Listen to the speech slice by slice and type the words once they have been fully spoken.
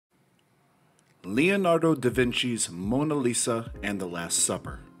Leonardo da Vinci's Mona Lisa and the Last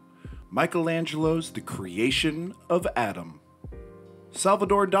Supper, Michelangelo's The Creation of Adam,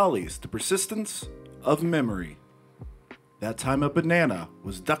 Salvador Dali's The Persistence of Memory. That time a banana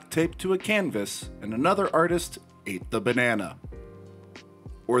was duct taped to a canvas and another artist ate the banana.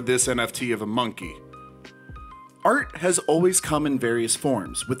 Or this NFT of a monkey. Art has always come in various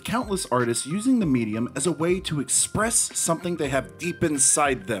forms, with countless artists using the medium as a way to express something they have deep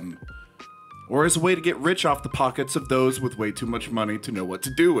inside them, or as a way to get rich off the pockets of those with way too much money to know what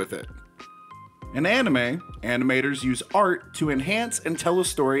to do with it. In anime, animators use art to enhance and tell a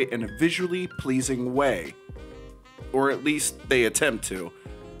story in a visually pleasing way. Or at least they attempt to.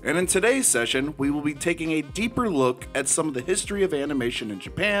 And in today's session, we will be taking a deeper look at some of the history of animation in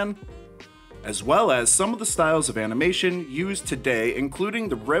Japan, as well as some of the styles of animation used today, including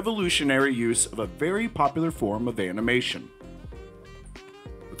the revolutionary use of a very popular form of animation.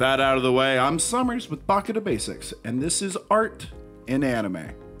 With that out of the way, I'm Summers with Baka to Basics, and this is Art in Anime.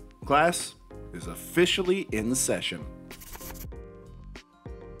 Class is officially in session.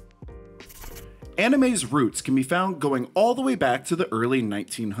 Anime's roots can be found going all the way back to the early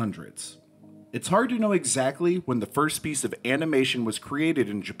 1900s. It's hard to know exactly when the first piece of animation was created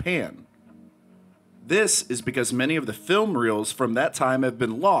in Japan. This is because many of the film reels from that time have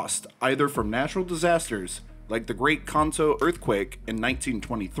been lost, either from natural disasters, like the Great Kanto earthquake in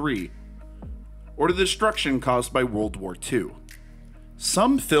 1923, or the destruction caused by World War II.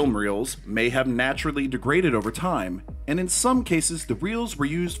 Some film reels may have naturally degraded over time, and in some cases the reels were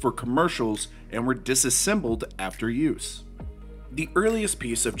used for commercials and were disassembled after use. The earliest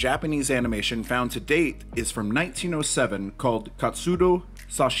piece of Japanese animation found to date is from 1907 called Katsudo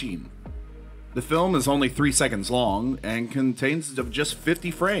Sashin. The film is only 3 seconds long and contains of just 50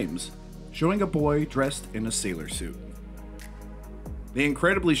 frames, showing a boy dressed in a sailor suit. The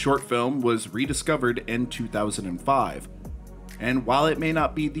incredibly short film was rediscovered in 2005, and while it may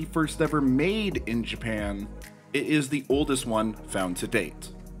not be the first ever made in Japan, it is the oldest one found to date.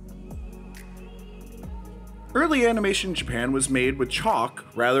 Early animation in Japan was made with chalk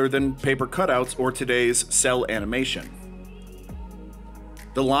rather than paper cutouts or today's cell animation.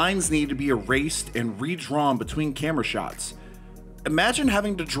 The lines need to be erased and redrawn between camera shots. Imagine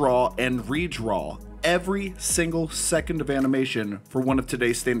having to draw and redraw every single second of animation for one of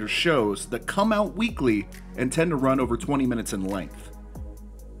today's standard shows that come out weekly and tend to run over 20 minutes in length.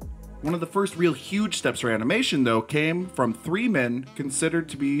 One of the first real huge steps for animation, though, came from 3 men considered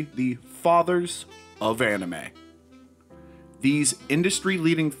to be the fathers of anime. These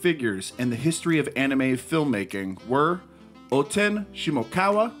industry-leading figures in the history of anime filmmaking were Oten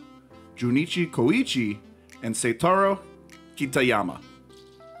Shimokawa, Junichi Koichi, and Seitaro Kitayama.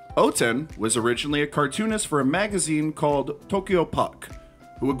 Oten was originally a cartoonist for a magazine called Tokyo Puck,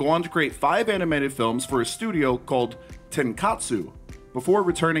 who would go on to create 5 animated films for a studio called Tenkatsu before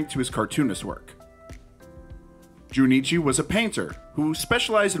returning to his cartoonist work. Junichi was a painter who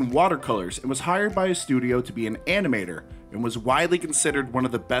specialized in watercolors and was hired by a studio to be an animator and was widely considered one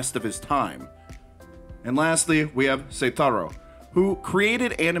of the best of his time. And lastly, we have Seitaro, who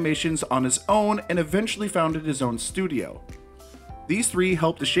created animations on his own and eventually founded his own studio. These 3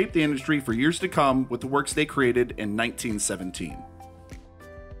 helped to shape the industry for years to come with the works they created in 1917.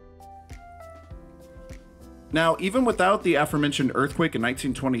 Now, even without the aforementioned earthquake in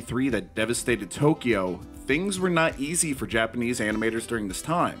 1923 that devastated Tokyo, things were not easy for Japanese animators during this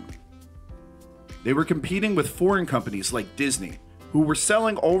time. They were competing with foreign companies like Disney, who were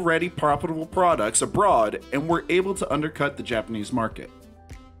selling already profitable products abroad and were able to undercut the Japanese market.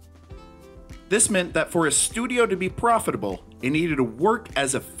 This meant that for a studio to be profitable, it needed to work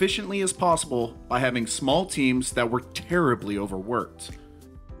as efficiently as possible by having small teams that were terribly overworked.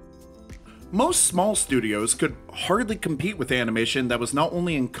 Most small studios could hardly compete with animation that was not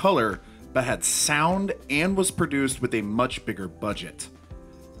only in color, but had sound and was produced with a much bigger budget.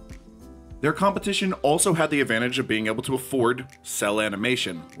 Their competition also had the advantage of being able to afford cell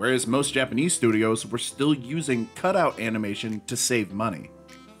animation, whereas most Japanese studios were still using cutout animation to save money.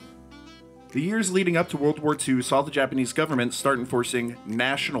 The years leading up to World War II saw the Japanese government start enforcing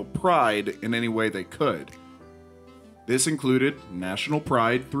national pride in any way they could. This included national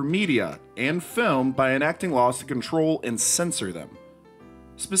pride through media and film by enacting laws to control and censor them.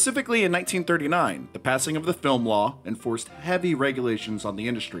 Specifically in 1939, the passing of the film law enforced heavy regulations on the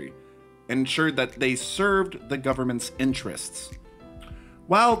industry and ensured that they served the government's interests.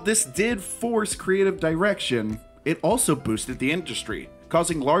 While this did force creative direction, it also boosted the industry,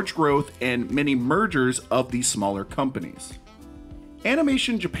 causing large growth and many mergers of these smaller companies.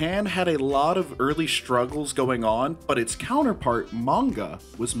 Animation Japan had a lot of early struggles going on, but its counterpart, manga,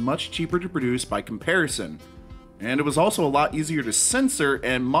 was much cheaper to produce by comparison, and it was also a lot easier to censor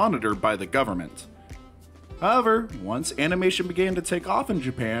and monitor by the government. However, once animation began to take off in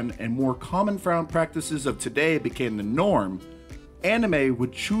Japan and more common frown practices of today became the norm, anime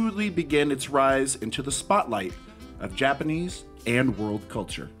would truly begin its rise into the spotlight of Japanese and world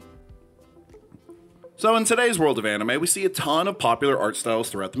culture. So in today's world of anime, we see a ton of popular art styles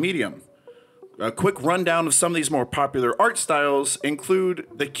throughout the medium. A quick rundown of some of these more popular art styles include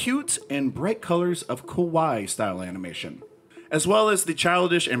the cute and bright colors of kawaii style animation, as well as the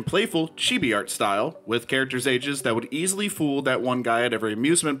childish and playful chibi art style, with characters' ages that would easily fool that one guy at every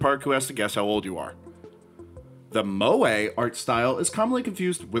amusement park who has to guess how old you are. The moe art style is commonly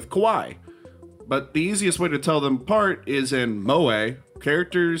confused with kawaii, but the easiest way to tell them apart is in moe,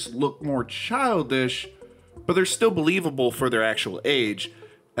 characters look more childish, but they're still believable for their actual age,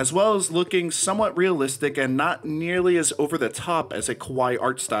 as well as looking somewhat realistic and not nearly as over the top as a kawaii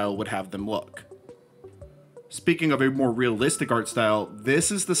art style would have them look. Speaking of a more realistic art style,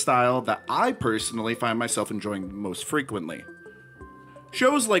 this is the style that I personally find myself enjoying most frequently.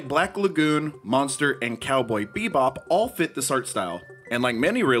 Shows like Black Lagoon, Monster, and Cowboy Bebop all fit this art style, and like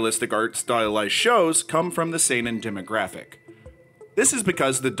many realistic art stylized shows, come from the seinen demographic. This is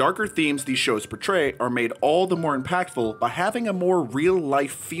because the darker themes these shows portray are made all the more impactful by having a more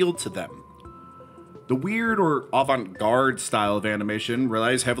real-life feel to them. The weird or avant-garde style of animation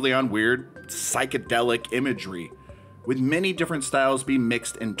relies heavily on weird, psychedelic imagery, with many different styles being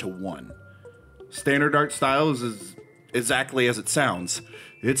mixed into one. Standard art style is exactly as it sounds.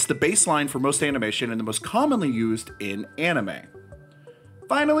 It's the baseline for most animation and the most commonly used in anime.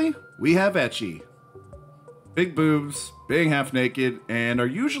 Finally, we have ecchi. Big boobs, being half naked, and are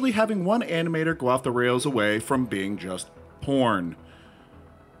usually having one animator go off the rails away from being just porn.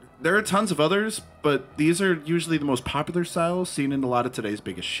 There are tons of others, but these are usually the most popular styles seen in a lot of today's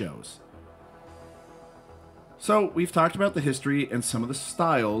biggest shows. So we've talked about the history and some of the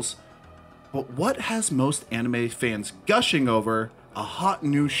styles, but what has most anime fans gushing over a hot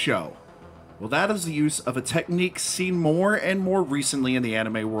new show? Well, that is the use of a technique seen more and more recently in the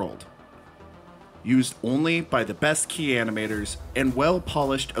anime world. Used only by the best key animators and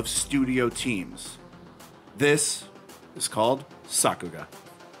well-polished of studio teams. This is called Sakura.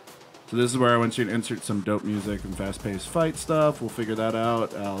 So this is where I want you to insert some dope music and fast-paced fight stuff. We'll figure that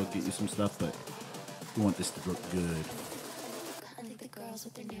out. I'll get you some stuff, but we want this to look good.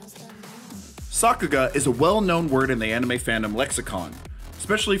 Sakura is a well-known word in the anime fandom lexicon,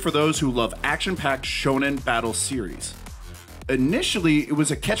 especially for those who love action-packed shonen battle series. Initially, it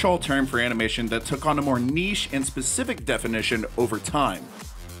was a catch-all term for animation that took on a more niche and specific definition over time.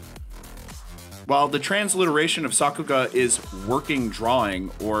 While the transliteration of Sakura is working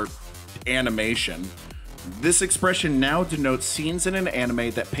drawing or animation, this expression now denotes scenes in an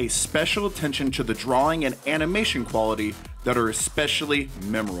anime that pay special attention to the drawing and animation quality that are especially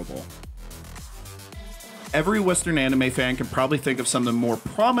memorable. Every Western anime fan can probably think of some of the more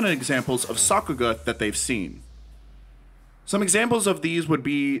prominent examples of Sakura that they've seen. Some examples of these would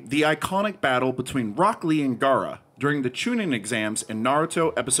be the iconic battle between Rock Lee and Gaara during the Chunin exams in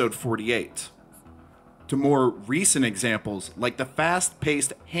Naruto episode 48. To more recent examples like the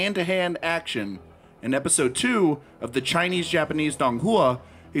fast-paced hand-to-hand action in episode 2 of the Chinese-Japanese donghua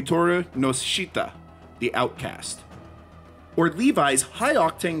Hitoru no Shita, The Outcast. Or Levi's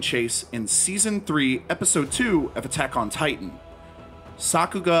high-octane chase in season 3 episode 2 of Attack on Titan.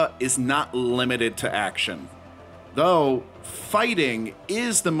 Sakura is not limited to action, though fighting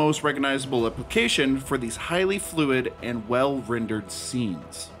is the most recognizable application for these highly fluid and well-rendered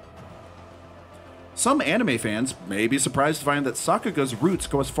scenes. Some anime fans may be surprised to find that Sakura's roots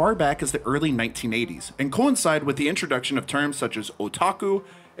go as far back as the early 1980s and coincide with the introduction of terms such as otaku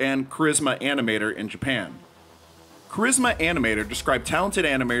and charisma animator in Japan. Charisma animator described talented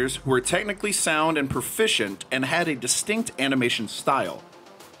animators who were technically sound and proficient and had a distinct animation style.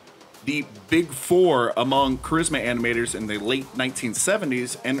 The big four among charisma animators in the late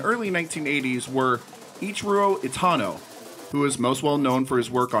 1970s and early 1980s were Ichiro Itano, who is most well known for his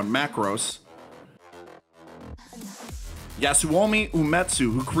work on Macross, Yasuomi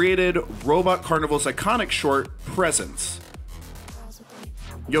Umetsu, who created Robot Carnival's iconic short, Presence,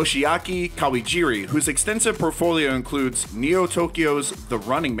 Yoshiaki Kawajiri, whose extensive portfolio includes Neo Tokyo's The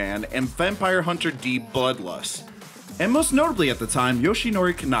Running Man and Vampire Hunter D Bloodlust, and most notably at the time,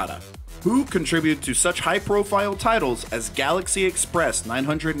 Yoshinori Kanata, who contributed to such high-profile titles as Galaxy Express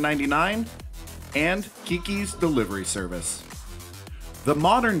 999 and Kiki's Delivery Service. The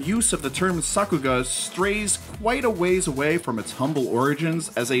modern use of the term Sakuga strays quite a ways away from its humble origins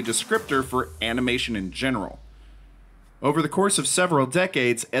as a descriptor for animation in general. Over the course of several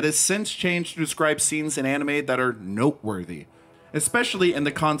decades, it has since changed to describe scenes in anime that are noteworthy, especially in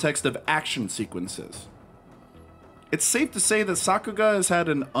the context of action sequences. It's safe to say that Sakuga has had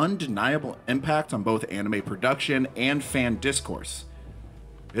an undeniable impact on both anime production and fan discourse.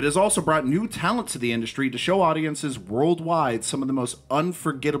 It has also brought new talent to the industry to show audiences worldwide some of the most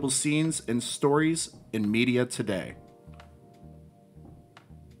unforgettable scenes and stories in media today.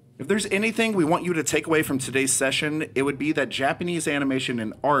 If there's anything we want you to take away from today's session, it would be that Japanese animation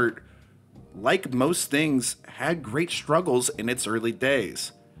and art, like most things, had great struggles in its early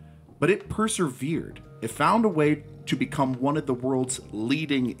days. But it persevered. It found a way to become one of the world's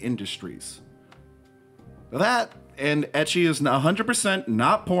leading industries. That and ecchi is 100%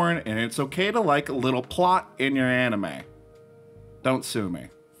 not porn, and it's okay to like a little plot in your anime. Don't sue me.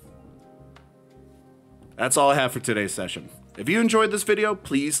 That's all I have for today's session. If you enjoyed this video,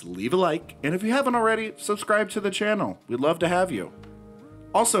 please leave a like, and if you haven't already, subscribe to the channel. We'd love to have you.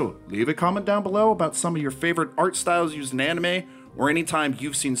 Also, leave a comment down below about some of your favorite art styles used in anime, or any time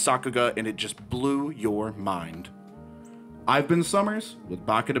you've seen Sakuga and it just blew your mind. I've been Summers with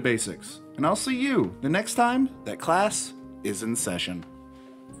Baka to Basics, and I'll see you the next time that class is in session.